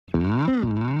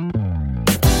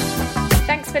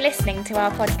Thanks for listening to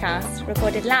our podcast,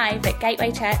 recorded live at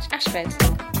Gateway Church, Ashford.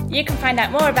 You can find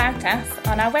out more about us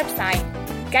on our website,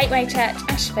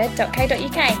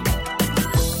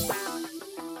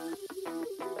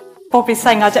 gatewaychurchashford.co.uk. Bob is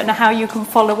saying, I don't know how you can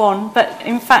follow on, but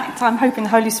in fact, I'm hoping the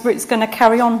Holy Spirit's going to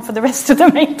carry on for the rest of the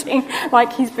meeting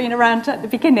like he's been around at the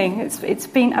beginning. It's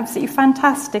been absolutely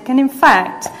fantastic. And in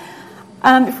fact,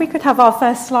 if we could have our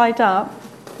first slide up.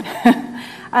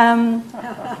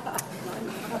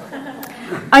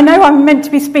 I know I'm meant to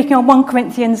be speaking on 1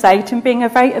 Corinthians 8, and being a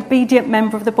very obedient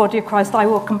member of the body of Christ, I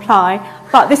will comply.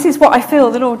 But this is what I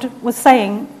feel the Lord was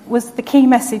saying was the key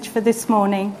message for this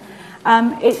morning.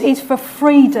 It is for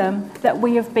freedom that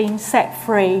we have been set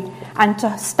free, and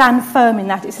to stand firm in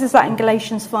that. It says that in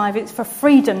Galatians 5. It's for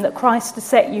freedom that Christ has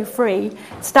set you free.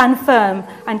 Stand firm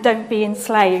and don't be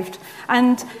enslaved.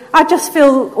 And I just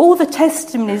feel all the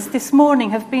testimonies this morning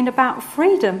have been about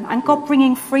freedom, and God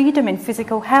bringing freedom in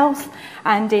physical health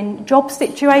and in job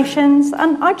situations.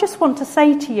 And I just want to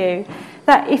say to you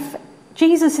that if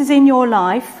Jesus is in your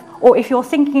life, or if you're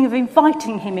thinking of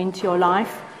inviting him into your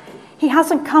life, he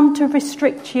hasn't come to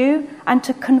restrict you and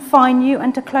to confine you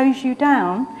and to close you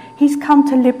down. He's come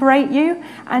to liberate you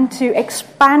and to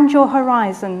expand your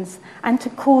horizons and to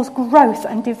cause growth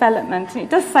and development. And it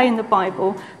does say in the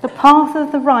Bible, the path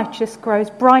of the righteous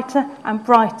grows brighter and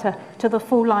brighter to the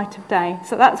full light of day.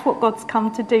 So that's what God's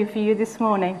come to do for you this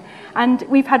morning. And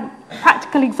we've had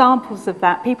practical examples of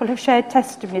that. People have shared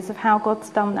testimonies of how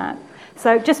God's done that.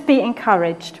 So just be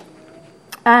encouraged.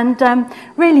 And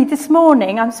really this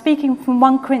morning I'm speaking from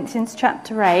 1 Corinthians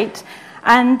chapter 8,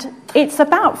 and it's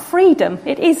about freedom.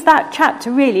 It is that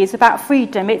chapter really is about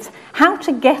freedom. It's how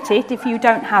to get it if you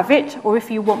don't have it or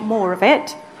if you want more of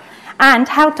it, and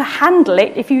how to handle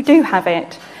it if you do have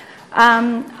it.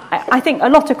 I think a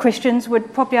lot of Christians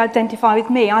would probably identify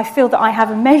with me. I feel that I have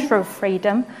a measure of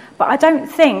freedom, but I don't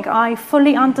think I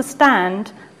fully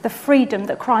understand the freedom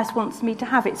that Christ wants me to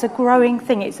have. It's a growing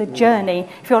thing. It's a journey.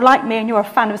 If you're like me and you're a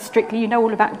fan of Strictly, you know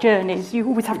all about journeys. You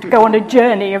always have to go on a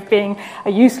journey of being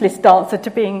a useless dancer to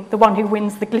being the one who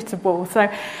wins the glitter ball. So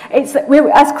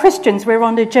as Christians, we're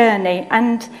on a journey,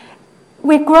 and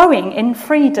we're growing in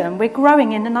freedom. We're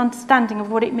growing in an understanding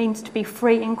of what it means to be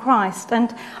free in Christ.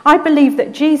 And I believe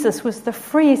that Jesus was the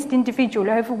freest individual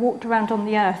who ever walked around on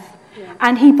the earth. Yeah.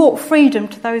 And he brought freedom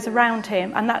to those around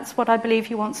him, and that's what I believe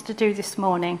he wants to do this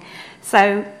morning.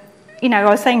 So, I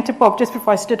was saying to Bob just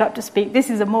before I stood up to speak, this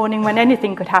is a morning when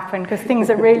anything could happen because things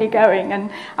are really going, and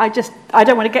I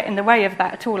don't want to get in the way of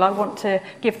that at all. I want to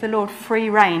give the Lord free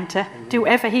rein to do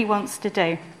whatever he wants to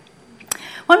do.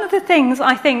 One of the things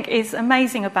I think is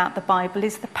amazing about the Bible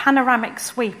is the panoramic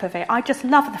sweep of it. I just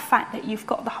love the fact that you've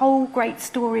got the whole great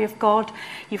story of God.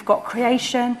 You've got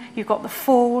creation, you've got the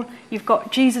fall, you've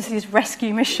got Jesus'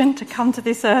 rescue mission to come to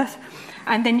this earth,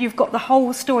 and then you've got the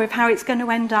whole story of how it's going to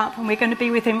end up and we're going to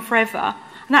be with him forever.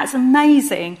 And that's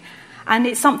amazing, and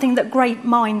it's something that great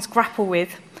minds grapple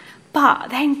with. But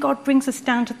then God brings us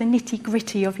down to the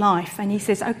nitty-gritty of life, and he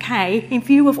says, okay, in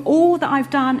view of all that I've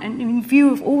done and in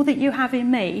view of all that you have in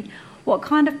me, what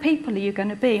kind of people are you going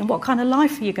to be and what kind of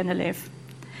life are you going to live?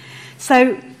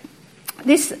 So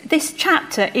this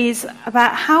chapter is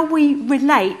about how we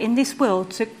relate in this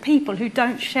world to people who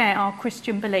don't share our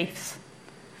Christian beliefs.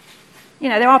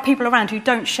 There are people around who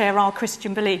don't share our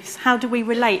Christian beliefs. How do we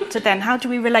relate to them? How do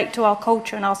we relate to our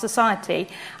culture and our society?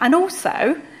 And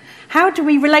also, how do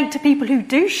we relate to people who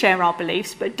do share our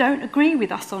beliefs but don't agree with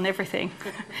us on everything,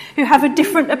 who have a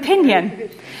different opinion?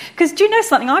 Because do you know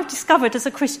something? I've discovered as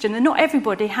a Christian that not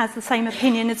everybody has the same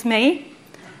opinion as me.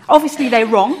 Obviously, they're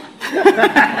wrong.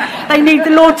 They need the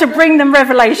Lord to bring them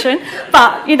revelation.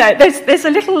 But, there's a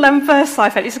little verse I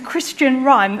found. It's a Christian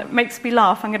rhyme that makes me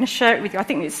laugh. I'm going to share it with you. I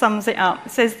think it sums it up.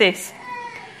 It says this: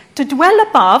 to dwell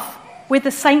above with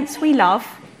the saints we love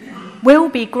will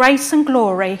be grace and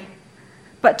glory.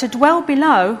 But to dwell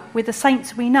below with the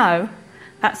saints we know,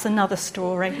 that's another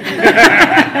story.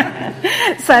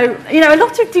 So, a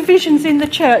lot of divisions in the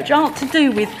church aren't to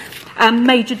do with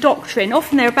major doctrine.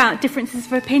 Often they're about differences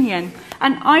of opinion.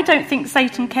 And I don't think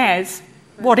Satan cares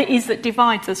what it is that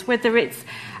divides us, whether it's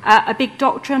a big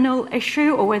doctrinal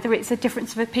issue or whether it's a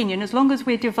difference of opinion. As long as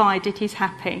we're divided, he's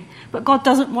happy. But God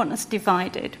doesn't want us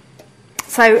divided.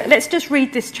 So let's just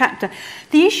read this chapter.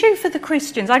 The issue for the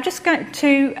Christians, I'm just going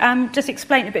to just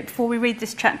explain a bit before we read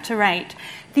this chapter 8.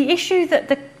 The issue that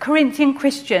the Corinthian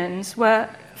Christians were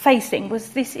facing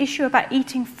was this issue about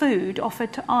eating food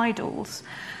offered to idols.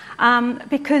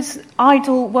 because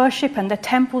idol worship and the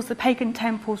temples, the pagan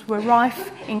temples, were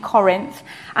rife in Corinth.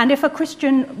 And if a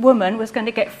Christian woman was going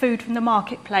to get food from the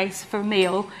marketplace for a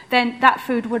meal, then that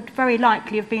food would very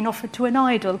likely have been offered to an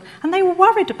idol. And they were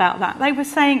worried about that. They were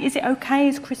saying, is it okay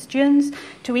as Christians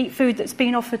to eat food that's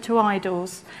been offered to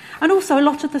idols? And also a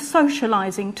lot of the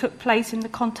socialising took place in the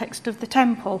context of the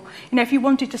temple. You know, if you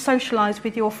wanted to socialise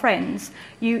with your friends,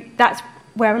 that's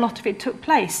where a lot of it took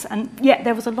place, and yet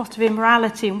there was a lot of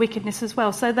immorality and wickedness as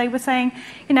well. So they were saying,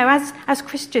 you know, as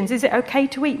Christians, is it okay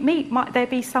to eat meat? Might there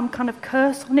be some kind of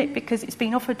curse on it because it's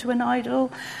been offered to an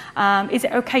idol? Is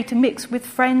it okay to mix with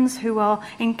friends who are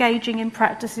engaging in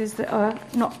practices that are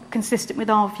not consistent with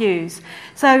our views?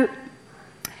 So,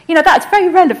 you know, that's very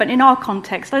relevant in our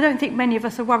context. I don't think many of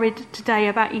us are worried today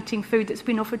about eating food that's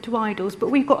been offered to idols, but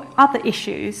we've got other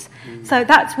issues. So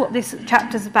that's what this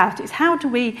chapter's about. It's how do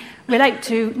we relate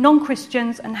to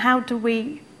non-Christians and how do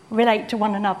we relate to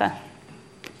one another?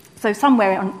 So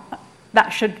somewhere on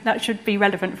that should be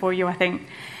relevant for you, I think.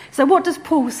 So what does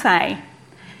Paul say?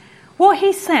 What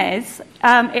he says,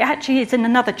 it actually is in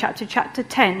another chapter, chapter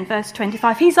 10, verse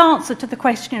 25. His answer to the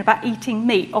question about eating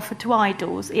meat offered to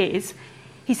idols is,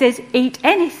 he says, eat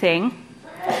anything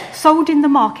sold in the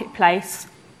marketplace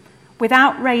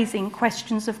without raising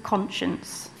questions of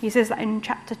conscience. He says that in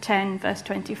chapter 10, verse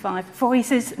 25. For he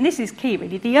says, and this is key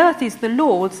really, the earth is the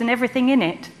Lord's and everything in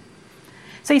it.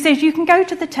 So he says you can go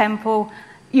to the temple,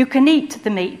 you can eat the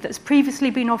meat that's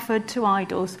previously been offered to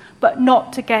idols, but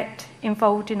not to get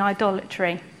involved in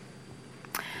idolatry.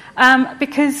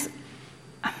 Because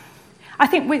I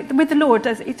think with the Lord,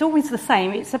 it's always the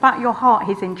same. It's about your heart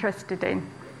he's interested in.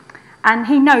 And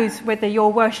he knows whether you're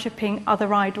worshipping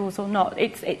other idols or not.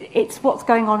 It's what's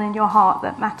going on in your heart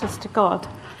that matters to God.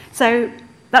 So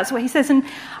that's what he says. And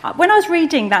when I was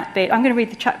reading that bit, I'm going to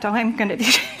read the chapter.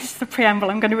 This is the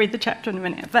preamble. I'm going to read the chapter in a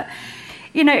minute. But,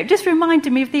 you know, it just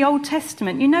reminded me of the Old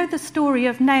Testament. You know the story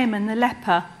of Naaman the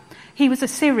leper. He was a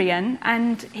Syrian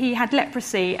and he had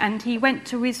leprosy, and he went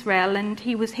to Israel and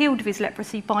he was healed of his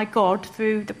leprosy by God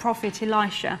through the prophet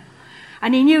Elisha.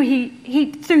 And he knew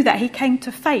he through that he came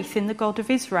to faith in the God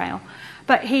of Israel.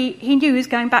 But he knew he was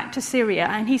going back to Syria,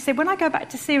 and he said, when I go back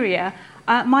to Syria,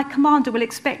 my commander will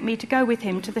expect me to go with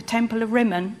him to the temple of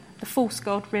Rimmon, the false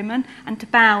god Rimmon, and to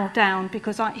bow down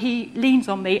because he leans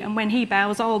on me, and when he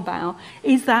bows, I'll bow.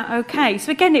 Is that okay?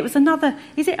 So again, it was another,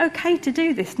 is it okay to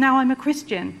do this? Now I'm a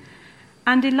Christian.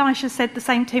 And Elisha said the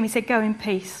same to him. He said, go in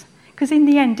peace. Because in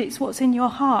the end, it's what's in your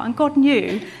heart. And God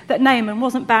knew that Naaman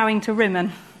wasn't bowing to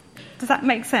Rimmon. Does that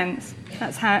make sense?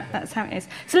 That's how it is.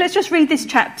 So let's just read this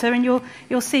chapter and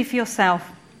you'll see for yourself.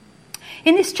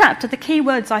 In this chapter, the key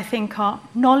words, I think, are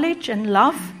knowledge and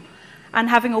love, and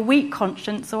having a weak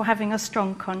conscience or having a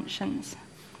strong conscience.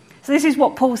 So this is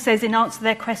what Paul says in answer to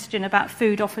their question about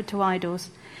food offered to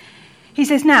idols. He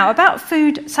says, now, about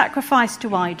food sacrificed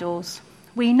to idols,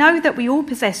 we know that we all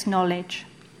possess knowledge.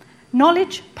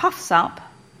 Knowledge puffs up,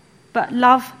 but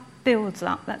love builds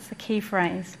up. That's the key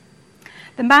phrase.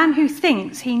 The man who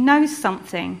thinks he knows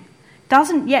something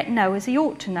doesn't yet know as he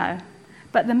ought to know,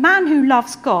 but the man who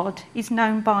loves God is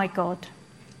known by God.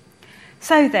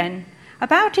 So then,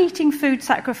 about eating food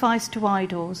sacrificed to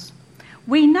idols,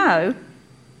 we know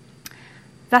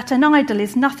that an idol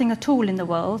is nothing at all in the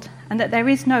world, and that there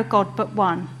is no God but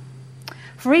one.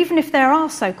 For even if there are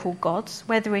so-called gods,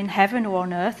 whether in heaven or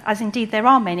on earth, as indeed there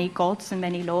are many gods and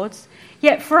many lords,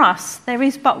 yet for us there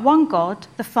is but one God,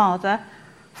 the Father,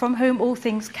 from whom all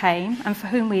things came and for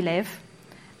whom we live,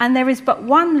 and there is but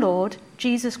one Lord,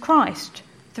 Jesus Christ,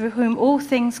 through whom all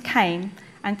things came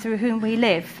and through whom we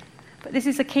live. But this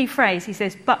is a key phrase. He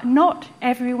says, but not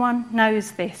everyone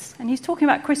knows this. And he's talking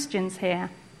about Christians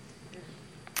here.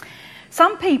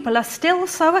 Some people are still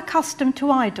so accustomed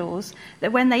to idols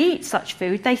that when they eat such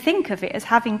food, they think of it as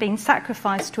having been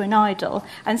sacrificed to an idol,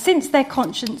 and since their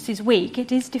conscience is weak,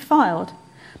 it is defiled.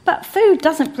 But food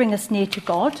doesn't bring us near to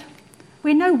God.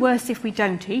 We're no worse if we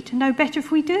don't eat, and no better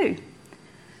if we do.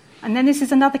 And then this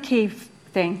is another key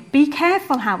thing. Be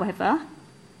careful, however,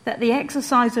 that the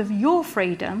exercise of your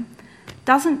freedom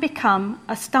doesn't become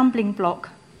a stumbling block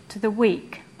to the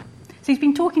weak. So he's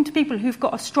been talking to people who've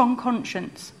got a strong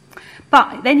conscience.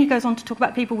 But then he goes on to talk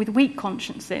about people with weak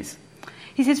consciences.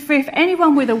 He says, for if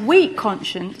anyone with a weak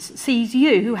conscience sees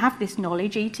you, who have this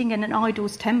knowledge, eating in an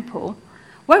idol's temple,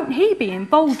 won't he be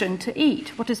emboldened to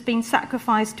eat what has been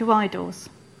sacrificed to idols?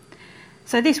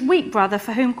 So this weak brother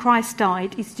for whom Christ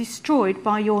died is destroyed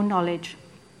by your knowledge.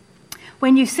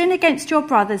 When you sin against your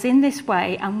brothers in this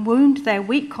way and wound their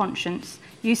weak conscience,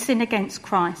 you sin against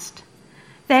Christ.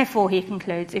 Therefore, he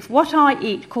concludes, if what I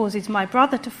eat causes my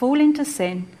brother to fall into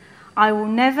sin, I will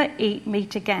never eat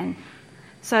meat again,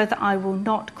 so that I will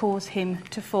not cause him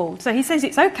to fall. So he says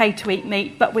it's okay to eat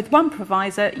meat, but with one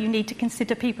proviso, you need to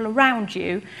consider people around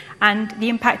you and the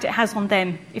impact it has on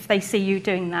them if they see you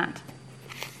doing that.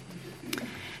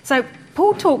 So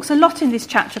Paul talks a lot in this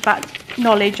chapter about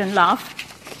knowledge and love.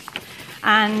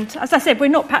 And as I said, we're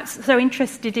not perhaps so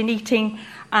interested in eating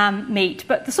meat,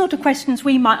 but the sort of questions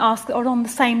we might ask that are on the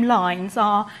same lines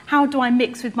are, how do I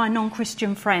mix with my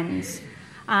non-Christian friends?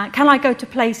 Can I go to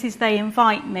places they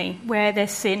invite me where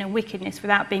there's sin and wickedness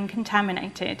without being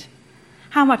contaminated?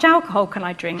 How much alcohol can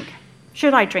I drink?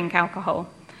 Should I drink alcohol?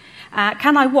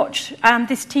 Can I watch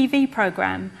this TV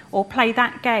programme or play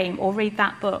that game or read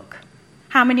that book?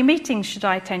 How many meetings should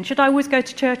I attend? Should I always go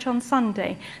to church on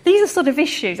Sunday? These are sort of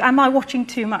issues. Am I watching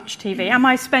too much TV? Am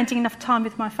I spending enough time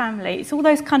with my family? It's all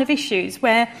those kind of issues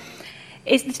where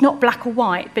it's not black or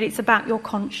white, but it's about your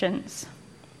conscience.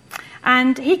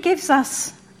 And he gives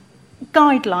us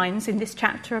guidelines in this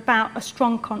chapter about a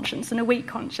strong conscience and a weak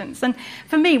conscience. And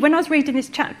for me, when I was reading this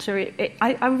chapter,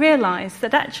 I realised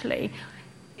that actually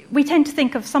we tend to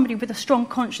think of somebody with a strong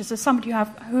conscience as somebody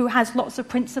who has lots of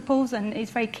principles and is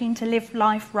very keen to live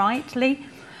life rightly,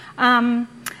 and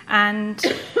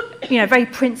very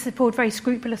principled, very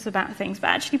scrupulous about things. But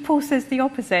actually, Paul says the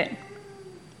opposite.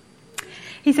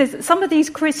 He says that some of these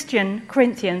Christian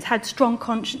Corinthians had strong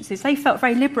consciences. They felt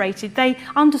very liberated. They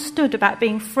understood about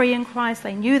being free in Christ.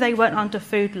 They knew they weren't under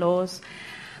food laws.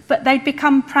 But they'd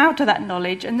become proud of that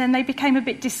knowledge, and then they became a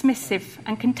bit dismissive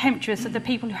and contemptuous of the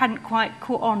people who hadn't quite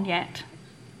caught on yet.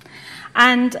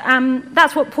 And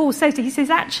that's what Paul says. He says,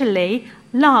 actually,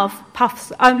 love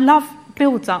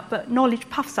builds up, but knowledge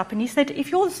puffs up. And he said,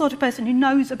 if you're the sort of person who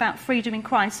knows about freedom in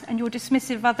Christ and you're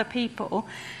dismissive of other people,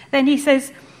 then he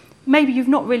says, maybe you've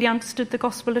not really understood the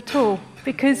gospel at all.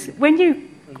 Because when you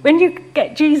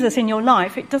get Jesus in your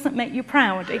life, it doesn't make you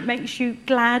proud. It makes you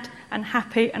glad and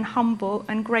happy and humble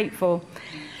and grateful.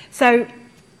 So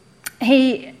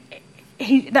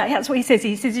that's what he says.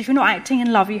 He says, if you're not acting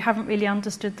in love, you haven't really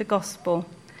understood the gospel.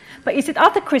 But he said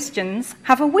other Christians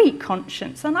have a weak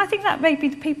conscience. And I think that may be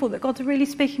the people that God's really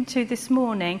speaking to this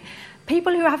morning.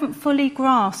 People who haven't fully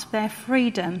grasped their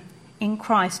freedom in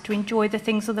Christ to enjoy the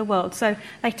things of the world. So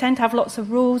they tend to have lots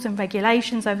of rules and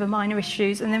regulations over minor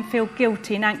issues and then feel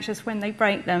guilty and anxious when they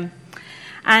break them.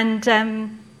 And,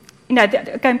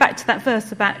 going back to that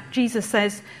verse about Jesus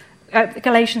says,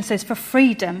 Galatians says, for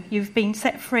freedom you've been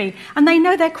set free. And they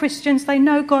know they're Christians, they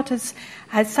know God has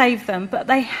saved them, but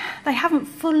they haven't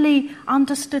fully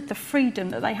understood the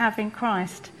freedom that they have in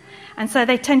Christ. And so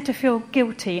they tend to feel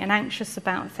guilty and anxious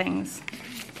about things.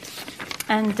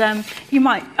 And you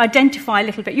might identify a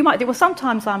little bit. You might think, well,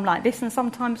 sometimes I'm like this and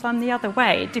sometimes I'm the other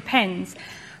way. It depends.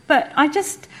 But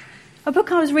a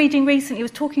book I was reading recently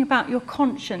was talking about your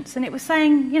conscience. And it was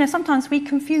saying, sometimes we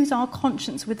confuse our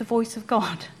conscience with the voice of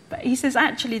God. But he says,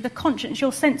 actually, the conscience,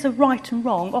 your sense of right and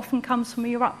wrong, often comes from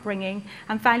your upbringing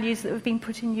and values that have been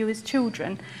put in you as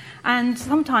children. And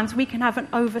sometimes we can have an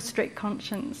over-strict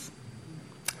conscience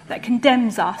that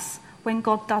condemns us when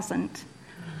God doesn't.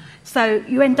 So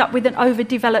you end up with an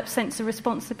overdeveloped sense of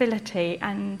responsibility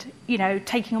and,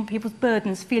 taking on people's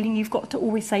burdens, feeling you've got to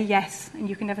always say yes and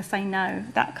you can never say no,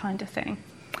 that kind of thing.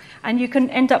 And you can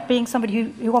end up being somebody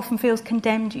who often feels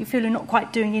condemned. You feel you're not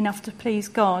quite doing enough to please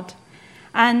God.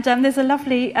 And there's a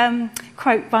lovely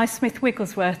quote by Smith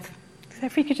Wigglesworth. So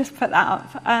if we could just put that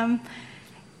up.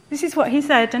 This is what he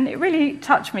said, and it really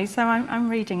touched me, so I'm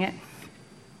reading it.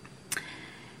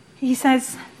 He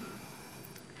says,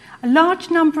 a large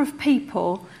number of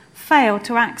people fail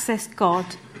to access God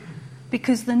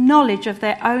because the knowledge of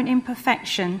their own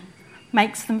imperfection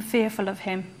makes them fearful of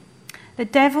him. The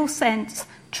devil sends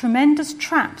tremendous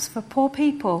traps for poor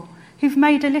people who've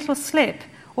made a little slip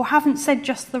or haven't said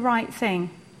just the right thing.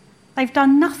 They've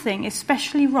done nothing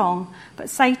especially wrong,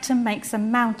 but Satan makes a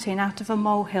mountain out of a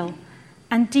molehill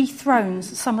and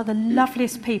dethrones some of the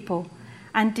loveliest people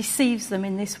and deceives them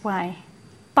in this way.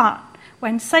 But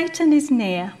when Satan is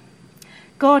near,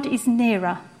 God is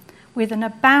nearer with an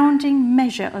abounding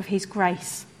measure of his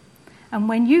grace. And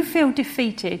when you feel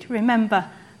defeated, remember,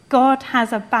 God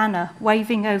has a banner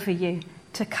waving over you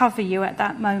to cover you at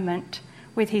that moment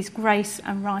with his grace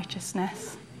and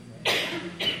righteousness.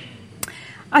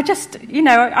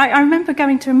 I remember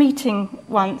going to a meeting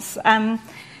once, and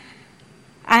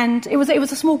it was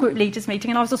a small group leaders meeting,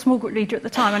 and I was a small group leader at the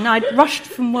time, and I'd rushed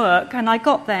from work, and I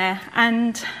got there,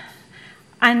 and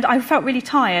I felt really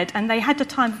tired, and they had a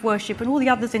time of worship, and all the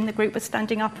others in the group were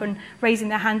standing up and raising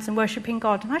their hands and worshipping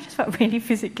God, and I just felt really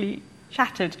physically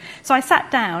shattered. So I sat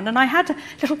down, and I had a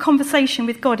little conversation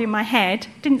with God in my head,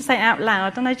 didn't say it out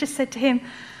loud, and I just said to him,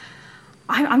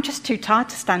 I'm just too tired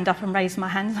to stand up and raise my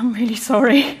hands. I'm really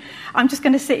sorry. I'm just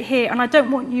going to sit here, and I don't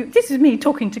want you... This is me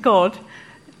talking to God.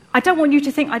 I don't want you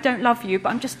to think I don't love you, but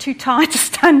I'm just too tired to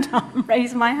stand up and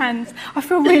raise my hands. I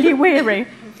feel really weary.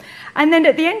 And then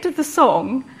at the end of the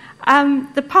song,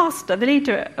 the pastor, the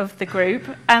leader of the group,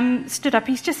 stood up.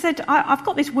 He's just said, I've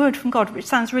got this word from God, which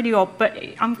sounds really odd, but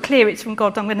I'm clear it's from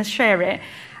God. I'm going to share it.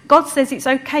 God says it's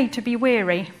okay to be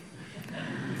weary.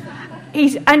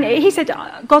 He said,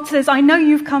 God says, I know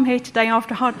you've come here today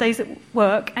after hard days at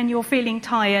work and you're feeling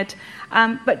tired,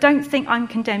 but don't think I'm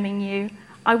condemning you.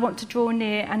 I want to draw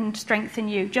near and strengthen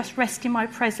you. Just rest in my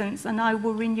presence and I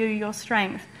will renew your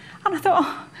strength. And I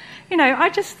thought, I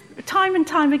just, time and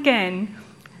time again,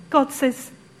 God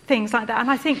says things like that. And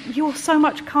I think you're so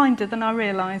much kinder than I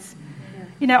realise.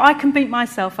 I can beat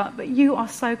myself up, but you are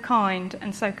so kind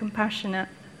and so compassionate.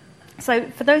 So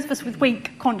for those of us with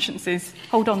weak consciences,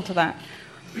 hold on to that.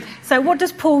 So what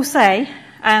does Paul say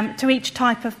to each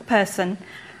type of person?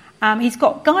 He's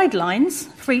got guidelines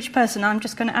for each person. I'm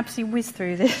just going to absolutely whiz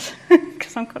through this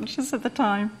because I'm conscious of the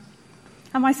time.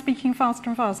 Am I speaking faster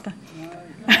and faster?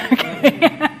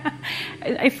 Okay.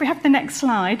 If we have the next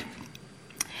slide.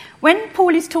 When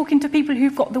Paul is talking to people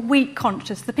who've got the weak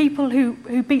conscience, the people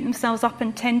who beat themselves up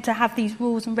and tend to have these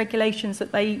rules and regulations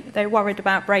that they're worried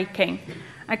about breaking.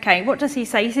 Okay, what does he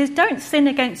say? He says, don't sin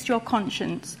against your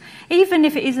conscience, even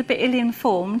if it is a bit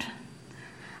ill-informed.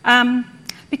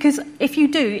 Because if you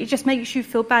do, it just makes you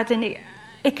feel bad and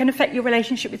it can affect your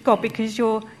relationship with God because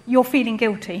you're feeling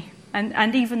guilty.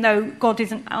 And even though God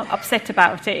isn't upset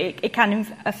about it, it can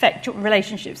affect your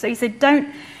relationship. So he said,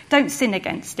 don't sin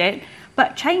against it,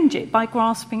 but change it by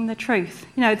grasping the truth.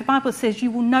 The Bible says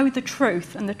you will know the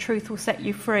truth and the truth will set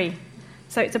you free.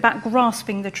 So it's about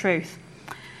grasping the truth.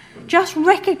 Just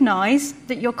recognise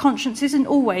that your conscience isn't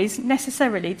always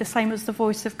necessarily the same as the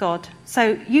voice of God.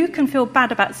 So you can feel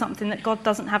bad about something that God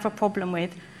doesn't have a problem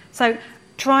with. So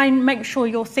try and make sure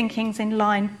your thinking's in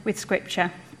line with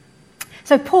Scripture.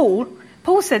 So Paul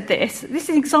said this is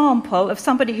an example of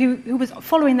somebody who was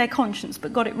following their conscience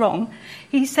but got it wrong.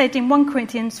 He said in 1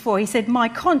 Corinthians 4, he said, my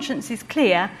conscience is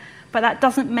clear, but that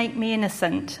doesn't make me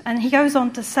innocent. And he goes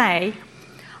on to say,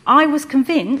 I was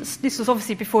convinced, this was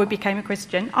obviously before he became a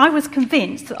Christian, I was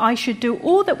convinced that I should do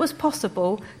all that was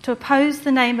possible to oppose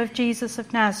the name of Jesus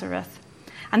of Nazareth.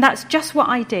 And that's just what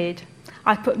I did.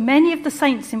 I put many of the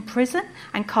saints in prison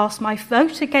and cast my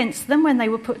vote against them when they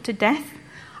were put to death.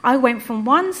 I went from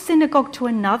one synagogue to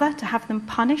another to have them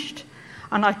punished,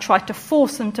 and I tried to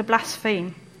force them to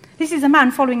blaspheme. This is a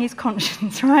man following his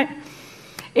conscience, right?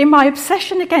 In my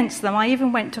obsession against them, I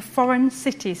even went to foreign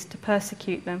cities to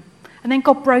persecute them. And then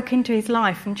God broke into his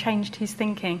life and changed his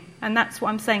thinking. And that's what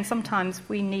I'm saying sometimes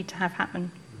we need to have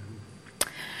happen.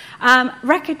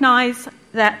 Recognise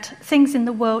that things in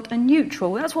the world are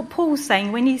neutral. That's what Paul's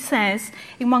saying when he says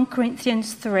in 1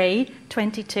 Corinthians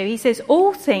 3:22, he says,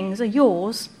 all things are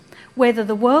yours, whether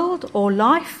the world or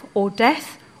life or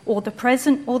death or the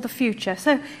present or the future.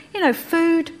 So,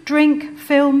 food, drink,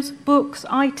 films, books,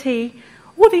 IT,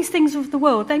 all these things of the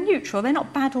world, they're neutral, they're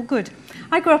not bad or good.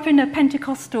 I grew up in a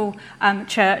Pentecostal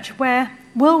church where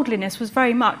worldliness was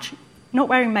very much not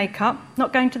wearing makeup,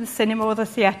 not going to the cinema or the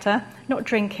theatre, not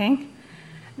drinking,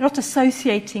 not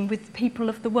associating with people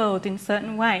of the world in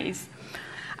certain ways.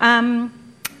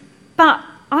 But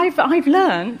I've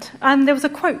learned, and there was a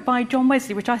quote by John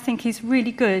Wesley which I think is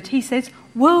really good. He says,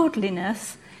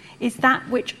 worldliness is that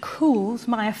which cools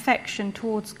my affection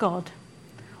towards God.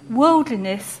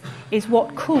 Worldliness is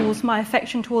what cools my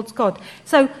affection towards God.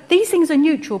 So these things are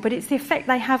neutral, but it's the effect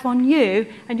they have on you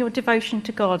and your devotion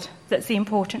to God that's the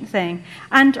important thing.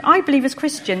 And I believe as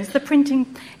Christians, the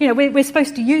printing, we're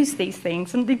supposed to use these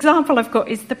things. And the example I've got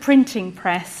is the printing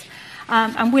press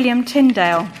and William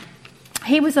Tyndale.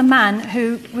 He was a man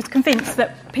who was convinced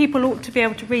that people ought to be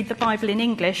able to read the Bible in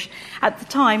English. At the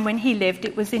time when he lived,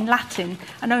 it was in Latin,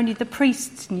 and only the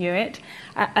priests knew it,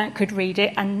 could read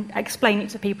it and explain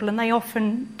it to people, and they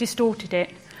often distorted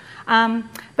it.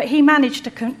 But he managed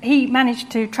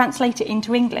to translate it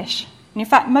into English. And in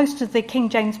fact, most of the King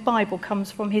James Bible comes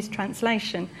from his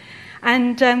translation.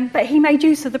 But he made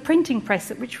use of the printing press,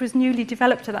 which was newly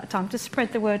developed at that time, to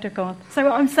spread the word of God. So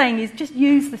what I'm saying is just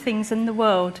use the things in the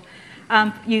world.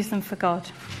 Use them for God.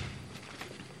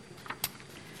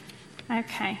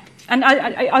 Okay. And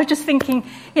I was just thinking,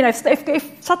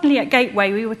 if suddenly at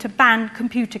Gateway we were to ban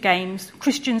computer games,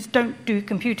 Christians don't do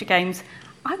computer games,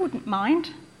 I wouldn't mind.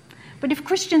 But if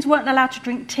Christians weren't allowed to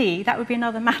drink tea, that would be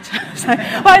another matter. So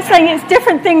what I'm saying, it's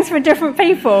different things for different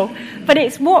people, but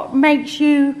it's what makes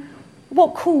you,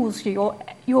 what cools you,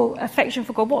 your affection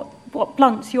for God, what what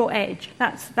blunts your edge.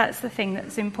 That's the thing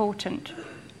that's important.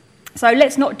 So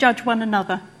let's not judge one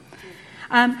another.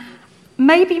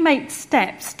 Maybe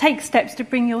take steps to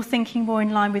bring your thinking more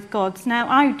in line with God's. Now,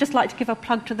 I would just like to give a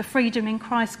plug to the Freedom in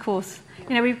Christ course.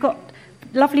 We've got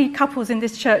lovely couples in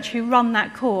this church who run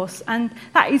that course, and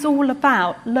that is all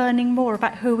about learning more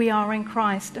about who we are in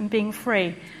Christ and being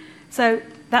free. So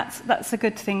that's a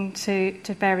good thing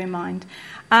to bear in mind.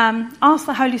 Ask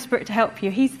the Holy Spirit to help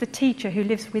you. He's the teacher who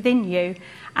lives within you.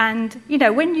 And,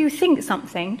 when you think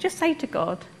something, just say to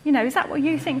God, is that what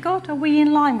you think, God? Are we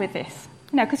in line with this?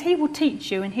 Because he will teach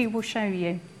you and he will show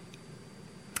you.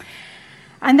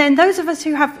 And then those of us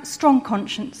who have strong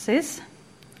consciences,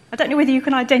 I don't know whether you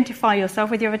can identify yourself,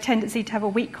 whether you have a tendency to have a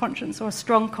weak conscience or a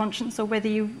strong conscience, or whether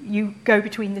you go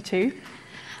between the two.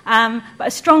 But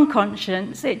a strong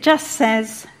conscience, it just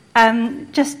says,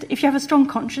 if you have a strong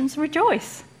conscience,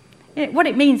 rejoice. What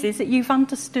it means is that you've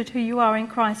understood who you are in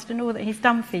Christ and all that he's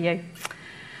done for you.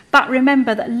 But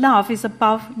remember that love is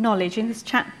above knowledge. In this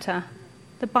chapter,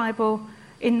 the Bible,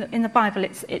 in the Bible,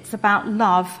 it's about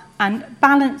love, and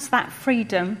balance that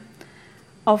freedom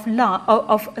of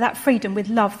that freedom with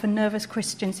love for nervous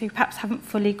Christians who perhaps haven't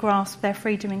fully grasped their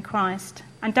freedom in Christ,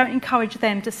 and don't encourage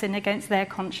them to sin against their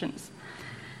conscience.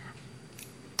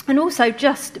 And also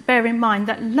just bear in mind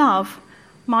that love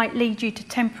might lead you to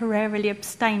temporarily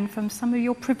abstain from some of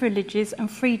your privileges and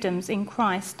freedoms in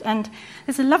Christ. And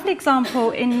there's a lovely example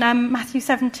in Matthew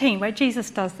 17 where Jesus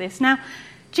does this. Now,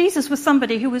 Jesus was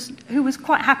somebody who was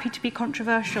quite happy to be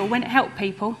controversial when it helped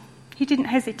people. He didn't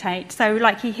hesitate. So,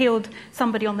 he healed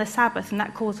somebody on the Sabbath, and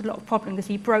that caused a lot of problems because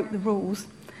he broke the rules,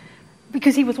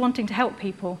 because he was wanting to help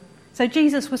people. So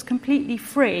Jesus was completely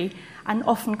free and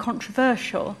often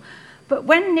controversial. But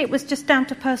when it was just down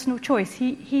to personal choice,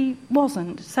 he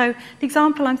wasn't. So the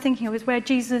example I'm thinking of is where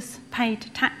Jesus paid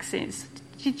taxes.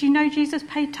 Did you know Jesus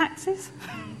paid taxes?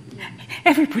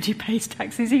 Everybody pays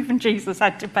taxes, even Jesus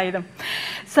had to pay them.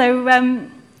 So,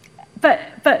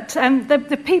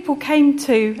 the people came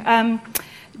to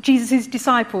Jesus'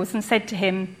 disciples and said to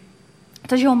him,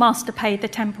 "Does your master pay the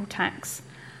temple tax?"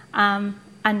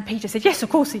 And Peter said, "Yes, of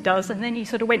course he does." And then he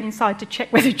sort of went inside to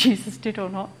check whether Jesus did or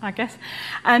not, I guess.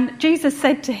 And Jesus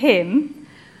said to him,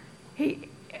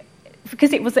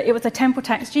 because it was a temple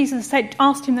tax, Jesus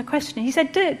asked him the question. He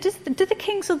said, do the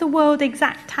kings of the world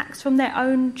exact tax from their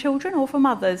own children or from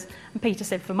others? And Peter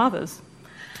said, from others.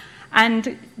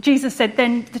 And Jesus said,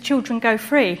 then the children go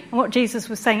free. And what Jesus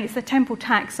was saying, it's the temple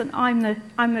tax, and I'm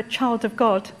the child of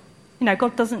God.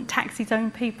 God doesn't tax his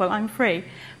own people. I'm free.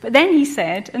 But then he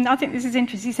said, and I think this is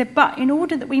interesting, he said, but in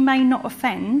order that we may not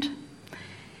offend,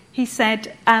 he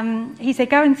said, go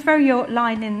and throw your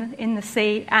line in the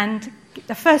sea, and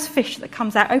the first fish that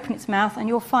comes out, open its mouth, and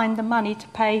you'll find the money to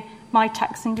pay my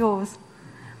tax and yours.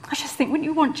 I just think, wouldn't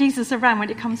you want Jesus around when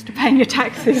it comes to paying your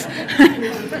taxes?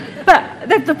 But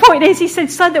the point is, he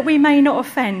said, so that we may not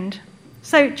offend.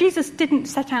 So Jesus didn't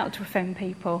set out to offend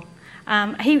people.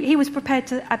 He was prepared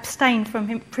to abstain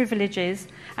from privileges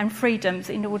and freedoms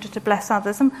in order to bless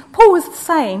others. And Paul was the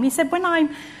same. He said, when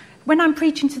I'm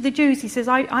preaching to the Jews, he says,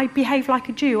 I behave like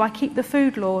a Jew. I keep the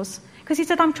food laws. Because he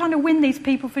said, I'm trying to win these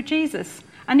people for Jesus.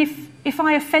 And if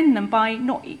I offend them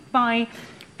by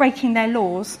breaking their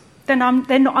laws, then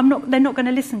they're not going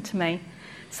to listen to me.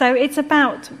 So it's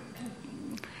about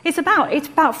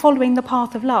following the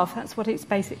path of love. That's what it's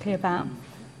basically about.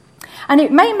 And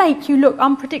it may make you look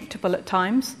unpredictable at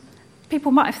times.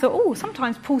 People might have thought,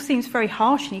 sometimes Paul seems very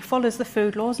harsh and he follows the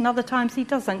food laws, and other times he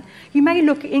doesn't. You may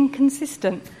look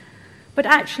inconsistent, but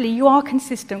actually you are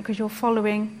consistent because you're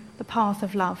following the path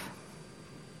of love.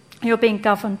 You're being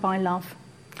governed by love.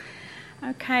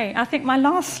 Okay, I think my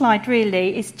last slide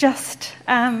really is just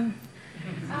don't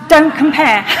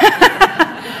compare.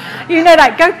 You know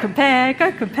that, go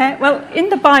compare. Well, in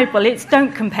the Bible, it's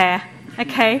don't compare.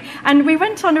 Okay, and we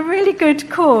went on a really good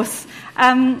course.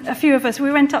 A few of us,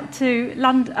 we went up to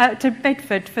to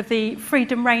Bedford for the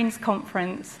Freedom Reigns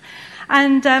conference,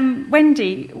 and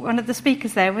Wendy, one of the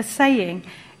speakers there, was saying,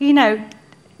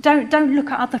 don't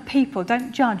look at other people,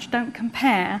 don't judge, don't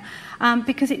compare,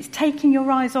 because it's taking your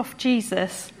eyes off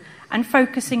Jesus and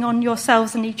focusing on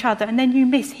yourselves and each other, and then you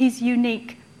miss his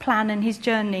unique plan and his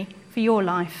journey for your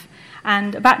life,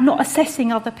 and about not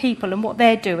assessing other people and what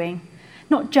they're doing.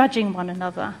 Not judging one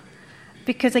another,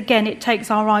 because again it takes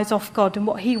our eyes off God and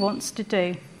what he wants to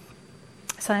do.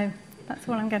 So that's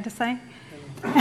all I'm going to say.